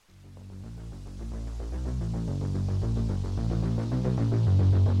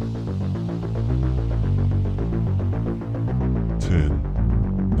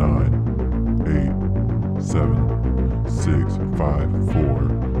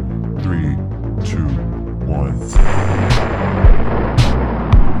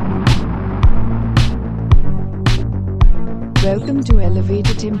Welcome to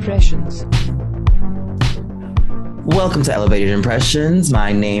Elevated Impressions. Welcome to Elevated Impressions.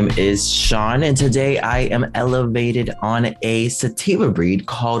 My name is Sean, and today I am elevated on a sativa breed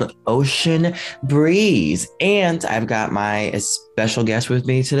called Ocean Breeze. And I've got my special guest with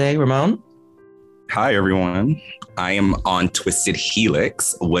me today, Ramon. Hi, everyone. I am on Twisted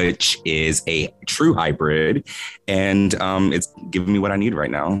Helix, which is a true hybrid, and it's giving me what I need right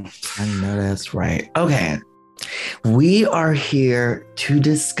now. I know that's right. Okay. We are here to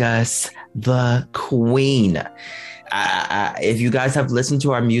discuss the Queen. If you guys have listened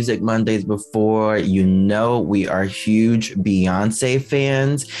to our Music Mondays before, you know we are huge Beyonce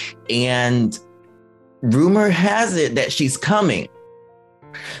fans, and rumor has it that she's coming.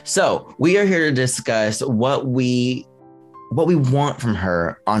 So we are here to discuss what we want from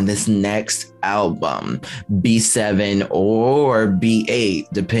her on this next album, B7 or B8,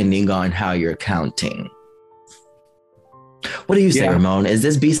 depending on how you're counting. What do you say, Ramon? Is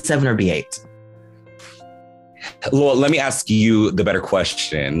this B7 or B8? Well, let me ask you the better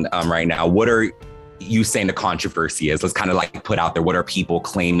question right now. What are you saying the controversy is? Let's kind of like put out there, what are people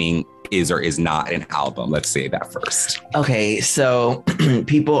claiming is or is not an album? Let's say that first. Okay, so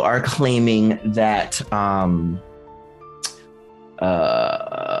people are claiming that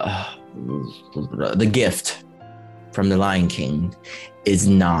The Gift from The Lion King is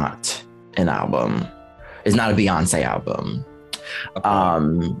not an album. It's not a Beyonce album.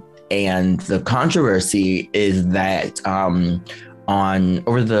 Okay. And the controversy is that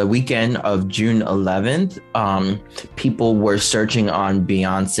over the weekend of June 11th, people were searching on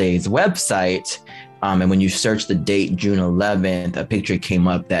Beyonce's website. And when you search the date, June 11th, a picture came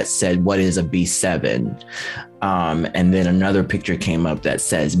up that said, "What is a B7?" And then another picture came up that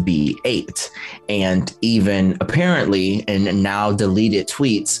says B8. And even apparently, in now deleted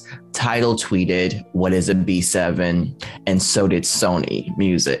tweets, Tidal tweeted, "What is a B7?" And so did Sony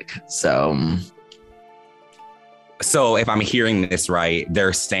Music. So if I'm hearing this right,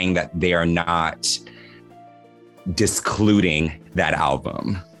 they're saying that they are not discluding that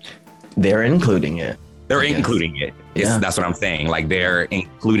album. They're including it. They're including it. Yeah. That's what I'm saying. Like, they're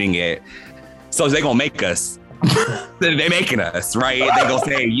including it. So they're going to make us. They're making us, right? They're going to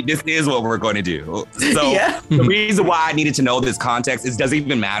say, this is what we're going to do. So The reason why I needed to know this context is, doesn't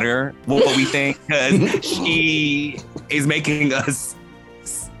even matter what we think, because she is making us,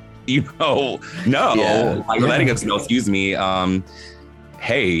 letting us know,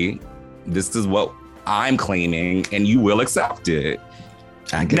 hey, this is what I'm claiming and you will accept it.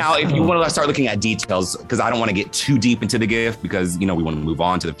 Now, if you want to start looking at details, because I don't want to get too deep into The Gift, because, we want to move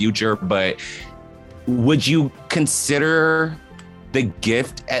on to the future, but would you consider The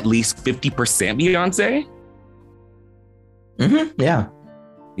Gift at least 50% Beyonce? Mm-hmm. Yeah.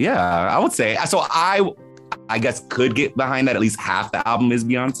 Yeah, I would say. So I guess could get behind that. At least half the album is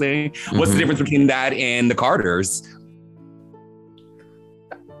Beyonce. Mm-hmm. What's the difference between that and the Carters?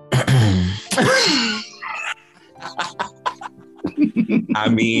 I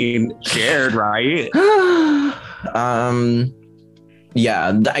mean, shared, right?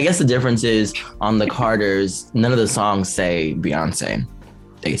 Yeah, I guess the difference is on the Carters, none of the songs say Beyonce.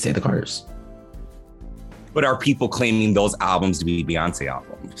 They say the Carters. But are people claiming those albums to be Beyonce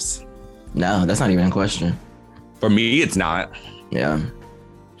albums? No, that's not even a question. For me, it's not. Yeah.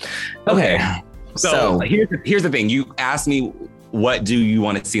 Okay. So here's the thing. You asked me, what do you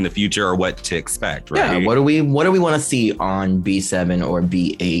want to see in the future, or what to expect, right? Yeah, what do we want to see on B7 or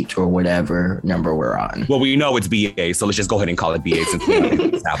B8 or whatever number we're on? Well, we know it's B8, so let's just go ahead and call it B8 since we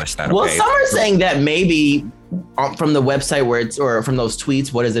established that. Well, some are saying that maybe from the website or from those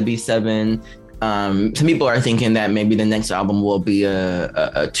tweets, what is a B7? Some people are thinking that maybe the next album will be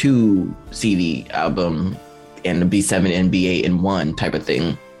a 2 CD album and a B7 and B8 in one type of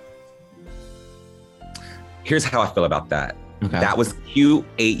thing. Here's how I feel about that. Okay. That was cute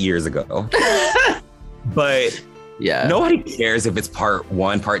 8 years ago. But nobody cares if it's part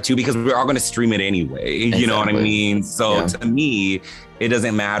 1, part 2, because we're all going to stream it anyway. Exactly. You know what I mean? So to me, it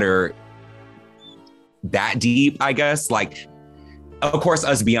doesn't matter that deep, I guess. Like, of course,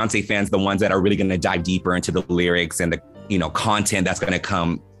 us Beyonce fans, the ones that are really going to dive deeper into the lyrics and the content that's going to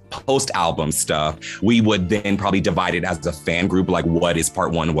come post-album stuff, we would then probably divide it as a fan group, like what is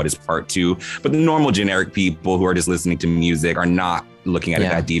part 1, what is part 2. But the normal generic people who are just listening to music are not looking at it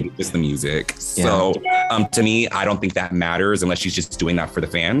that deep, just the music. So to me, I don't think that matters unless she's just doing that for the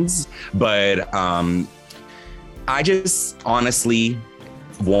fans. But I just honestly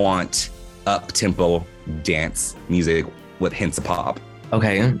want up-tempo dance music with hints of pop.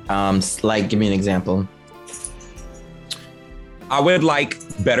 Okay, like give me an example. I would like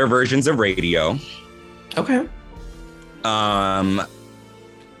better versions of Radio. Okay.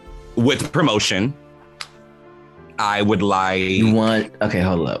 With promotion, I would like. You want? Okay,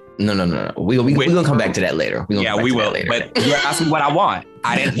 hold up. No. We gonna come back to that later. We will. But you're asking what I want.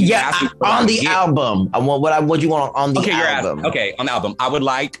 I didn't. Yeah, on the album. I want what you want on the album. Okay, on the album, I would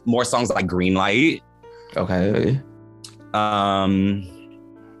like more songs like Green Light. Okay.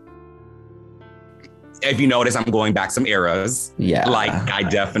 If you notice, I'm going back some eras. Yeah. Like, I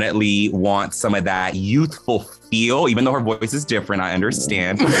definitely want some of that youthful feel, even though her voice is different, I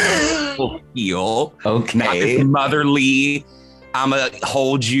understand. Youthful feel. Okay. Not this motherly, I'ma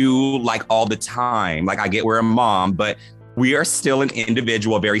hold you like all the time. Like, I get we're a mom, but we are still an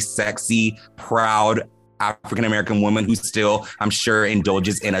individual, very sexy, proud African-American woman who still, I'm sure,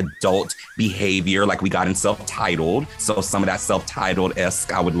 indulges in adult behavior like we got in Self-Titled. So some of that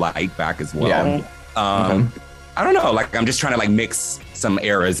Self-Titled-esque I would like back as well. Yeah. I don't know, like I'm just trying to like mix some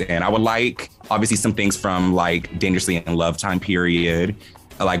eras in. I would like obviously some things from like Dangerously in Love time period,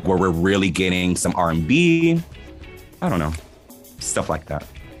 like where we're really getting some R&B. I don't know, stuff like that.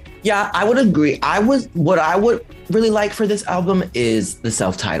 Yeah, I would agree. What I would really like for this album is the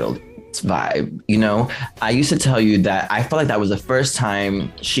Self-Titled vibe. You know, I used to tell you that I felt like that was the first time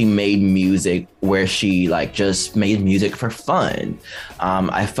she made music where she like just made music for fun.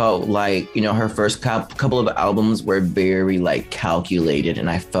 I felt like, you know, her first couple of albums were very like calculated, and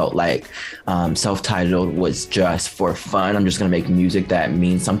I felt like Self-Titled was just for fun. I'm just gonna make music that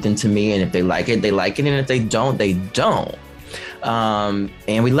means something to me, and if they like it, they like it, and if they don't, they don't.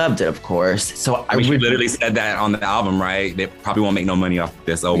 And we loved it, of course. So I mean, literally said that on the album, right? They probably won't make no money off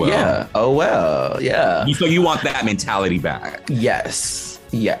this. Oh well. Yeah. Oh well. Yeah. So you want that mentality back? Yes.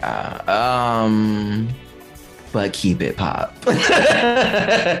 Yeah. But keep it pop. but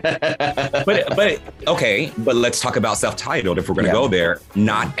okay. But let's talk about Self-Titled. If we're gonna go there,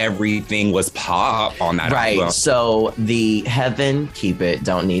 not everything was pop on that album. Right. So the Heaven, keep it.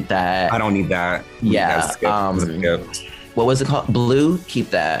 Don't need that. I don't need that. Yeah. What was it called? Blue?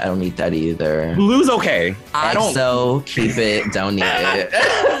 Keep that. I don't need that either. Blue's okay. So keep it. Don't need it.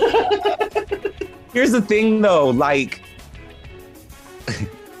 Here's the thing though, like,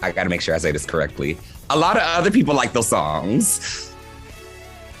 I gotta make sure I say this correctly. A lot of other people like those songs.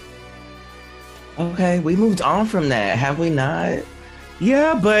 Okay, we moved on from that, have we not?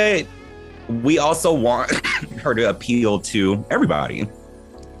 Yeah, but we also want her to appeal to everybody.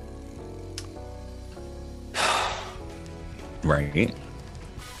 Right.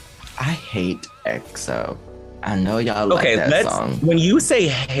 I hate EXO. I know y'all like that song. When you say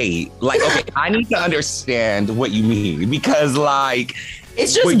hate, like, okay, I need to understand what you mean, because like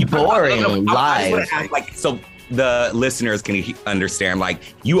it's just boring live. Like, so the listeners can understand, like,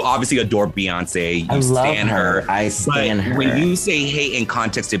 you obviously adore Beyonce. You stan her. I stan her. When you say hate in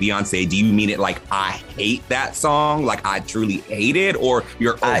context to Beyonce, do you mean it like I hate that song? Like I truly hate it, or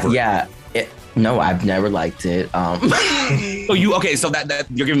you're over it? Yeah. No, I've never liked it. So so that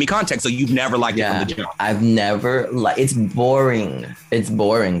you're giving me context. So you've never liked it from the jump. I've never it's boring. It's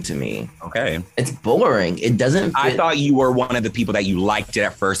boring to me. Okay. It's boring. It doesn't I thought you were one of the people that you liked it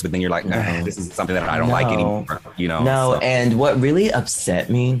at first, but then you're like, nah, this is something that I don't like anymore. You know? No, and what really upset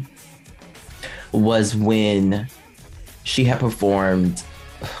me was when she had performed.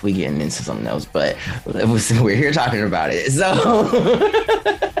 We getting into something else, but we're here talking about it. So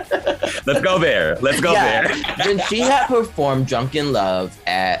let's go there. There. When she had performed Drunk in Love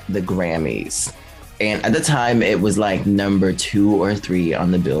at the Grammys, and at the time it was like number 2 or 3 on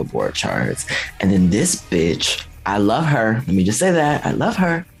the Billboard charts. And then this bitch, I love her. Let me just say that. I love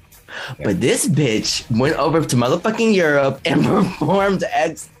her. Yeah. But this bitch went over to motherfucking Europe and performed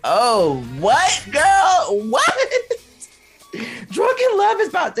XO. What, girl? What? Drunk in Love is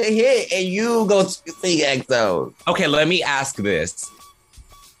about to hit and you go sing EXO. Okay, let me ask this.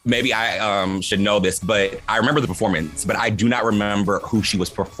 Maybe I should know this, but I remember the performance, but I do not remember who she was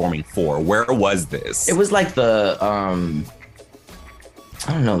performing for. Where was this? It was like the, I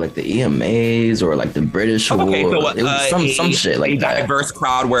don't know, like the EMAs or like the British Award. It was some shit like that. A diverse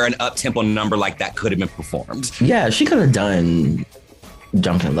crowd where an up-tempo number like that could have been performed. Yeah, she could have done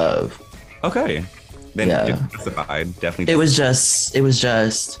Drunk in Love. Okay. Then justified, definitely. It was just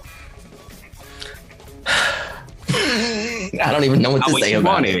I don't even know what to say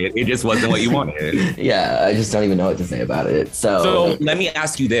about it. It just wasn't what you wanted. Yeah, I just don't even know what to say about it. So let me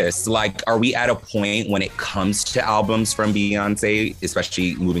ask you this. Like, are we at a point when it comes to albums from Beyonce,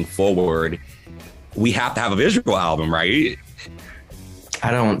 especially moving forward, we have to have a visual album, right?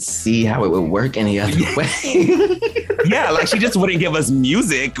 I don't see how it would work any other way. Yeah, like she just wouldn't give us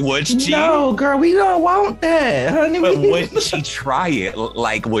music, would she? No, girl, we don't want that. But would she try it?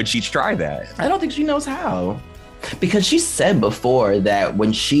 Like, would she try that? I don't think she knows how. Because she said before that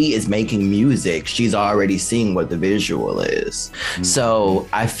when she is making music, she's already seeing what the visual is. Mm-hmm. So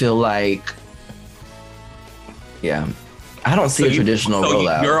I feel like, yeah, I don't see a traditional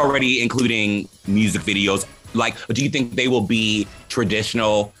rollout. You're already including music videos. Like, do you think they will be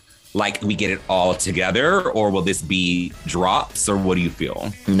traditional, like we get it all together, or will this be drops, or what do you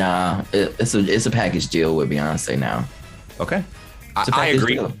feel? Nah, it's a package deal with Beyonce now. Okay. I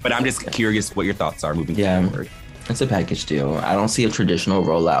agree, but I'm just curious what your thoughts are moving forward. It's a package deal. I don't see a traditional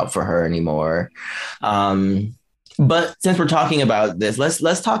rollout for her anymore. But since we're talking about this,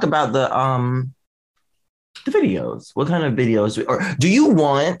 let's talk about the videos. What kind of videos, or do you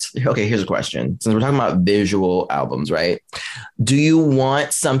want? Okay, here's a question. Since we're talking about visual albums, right? Do you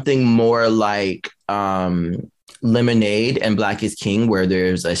want something more like Lemonade and Black is King, where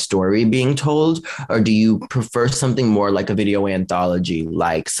there's a story being told, or do you prefer something more like a video anthology,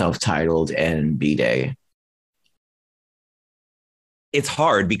 like Self-Titled and B-Day? It's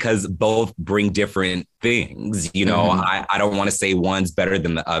hard because both bring different things. You know, I don't want to say one's better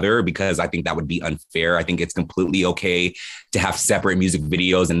than the other because I think that would be unfair. I think it's completely okay to have separate music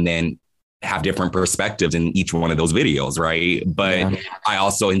videos and then have different perspectives in each one of those videos, right? But I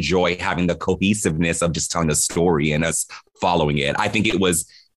also enjoy having the cohesiveness of just telling a story and us following it. I think it was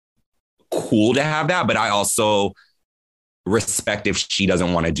cool to have that, but I also respect if she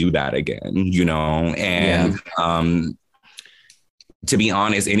doesn't want to do that again, you know? And to be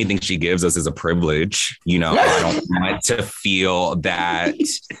honest, anything she gives us is a privilege. You know, I don't want to feel that.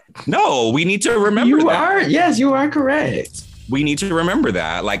 No, we need to remember Yes, you are correct. We need to remember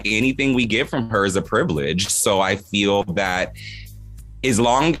that. Like, anything we get from her is a privilege. So I feel that as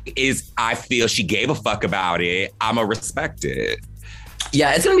long as I feel she gave a fuck about it, I'ma respect it.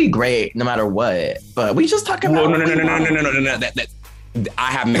 Yeah, it's gonna be great no matter what. But we just talk about no.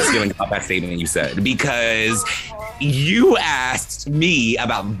 I have mixed feelings about that statement you said, because you asked me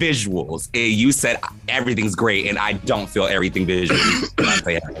about visuals and you said everything's great, and I don't feel everything visually. I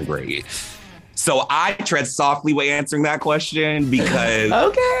say everything's great. So I tread softly when answering that question because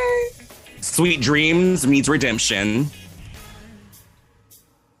Sweet Dreams meets Redemption.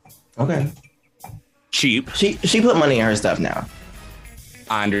 Okay. Cheap. She put money in her stuff now.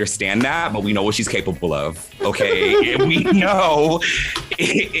 I understand that, but we know what she's capable of. Okay. We know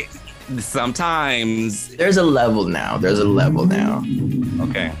sometimes there's a level now.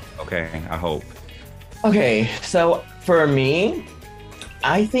 Okay. I hope. Okay. So for me,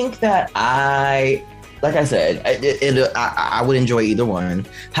 I think that like I said, I would enjoy either one.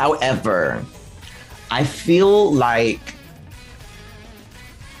 However, I feel like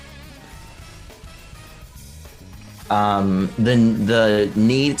the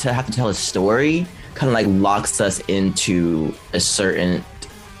need to have to tell a story kind of like locks us into a certain,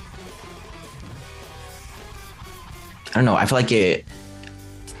 I don't know. I feel like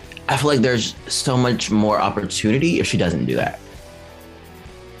there's so much more opportunity if she doesn't do that.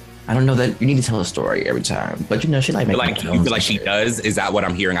 I don't know that you need to tell a story every time, but you know, she like making like you feel like she does. Is that what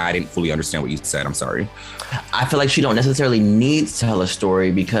I'm hearing? I didn't fully understand what you said. I'm sorry. I feel like she don't necessarily need to tell a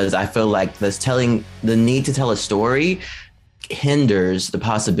story because I feel like the need to tell a story hinders the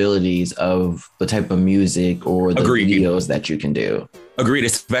possibilities of the type of music or the videos that you can do. Agreed,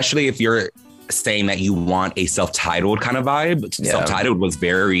 especially if you're saying that you want a self-titled kind of vibe. Yeah. Self-titled was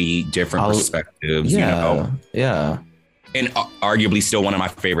very different perspectives, you know? Yeah. And arguably still one of my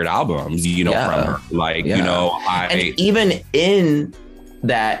favorite albums, you know, from her. Like, you know, and even within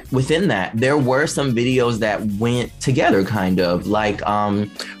that, there were some videos that went together kind of like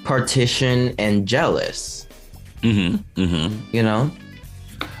Partition and Jealous. You know?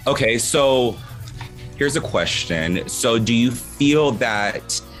 Okay, so here's a question. So do you feel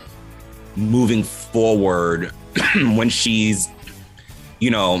that moving forward when she's,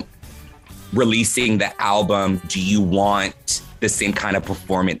 you know, releasing the album, do you want the same kind of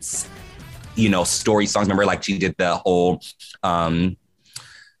performance, you know, story songs? Remember, like she did the whole,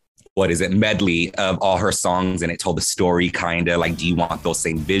 medley of all her songs and it told the story kind of like, do you want those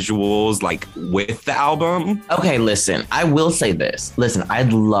same visuals like with the album? Okay, listen, I will say this. Listen, I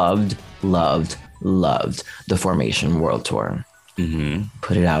loved the Formation World Tour.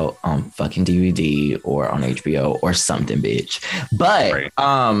 Put it out on fucking DVD or on HBO or something, bitch. But,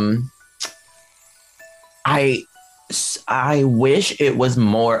 I wish it was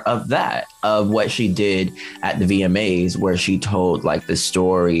more of that, of what she did at the VMAs, where she told like the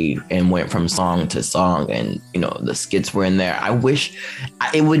story and went from song to song, and you know the skits were in there. I wish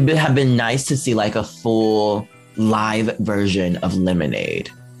it would have been nice to see like a full live version of Lemonade.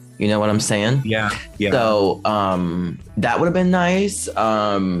 You know what I'm saying? Yeah. So that would have been nice.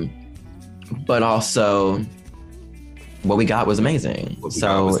 But also, what we got was amazing.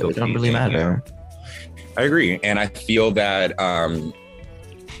 So it don't really matter. Yeah. I agree. And I feel that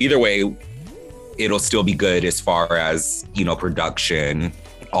either way, it'll still be good as far as, you know, production,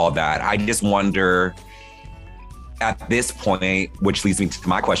 all that. I just wonder at this point, which leads me to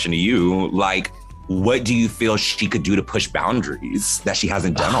my question to you, like, what do you feel she could do to push boundaries that she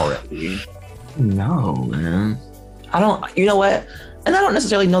hasn't done already? No, man. I don't, you know what? And I don't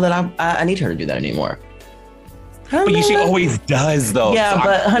necessarily know that I need her to do that anymore. But she always does, though. Yeah, so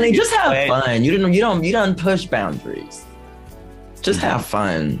but honey, just have fun. You don't push boundaries. Just have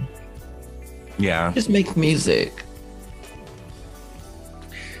fun. Yeah. Just make music.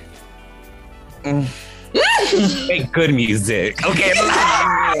 Make good music. Okay.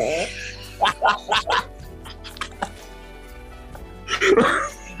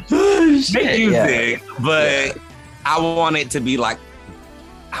 Make music, but I want it to be like,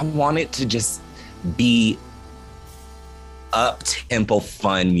 I want it to just be up-tempo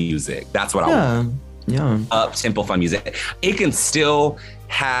fun music. That's what I want. Yeah. Up-tempo fun music. It can still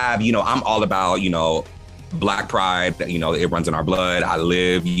have, you know, I'm all about, you know, Black pride, you know, it runs in our blood. I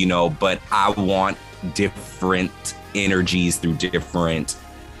live, you know, but I want different energies through different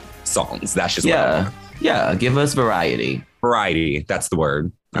songs. That's just what I want. Yeah, give us variety. Variety, that's the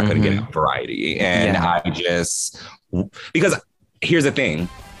word. I couldn't get it. Variety. And I just, because here's the thing.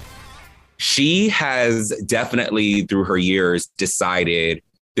 She has definitely, through her years, decided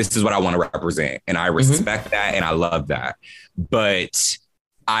this is what I want to represent. And I respect that and I love that. But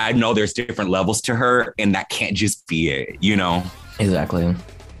I know there's different levels to her and that can't just be it, you know? Exactly.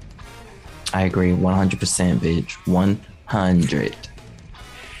 I agree. 100%, bitch. 100.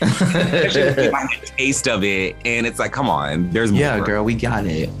 My taste of it. And it's like, come on, there's more. Yeah, girl, we got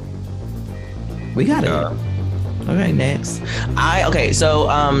it. We got it. Okay, next. So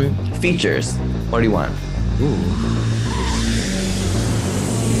features. What do you want? Ooh.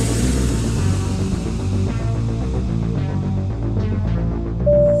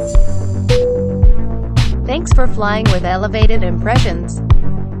 Thanks for flying with Elevated Impressions.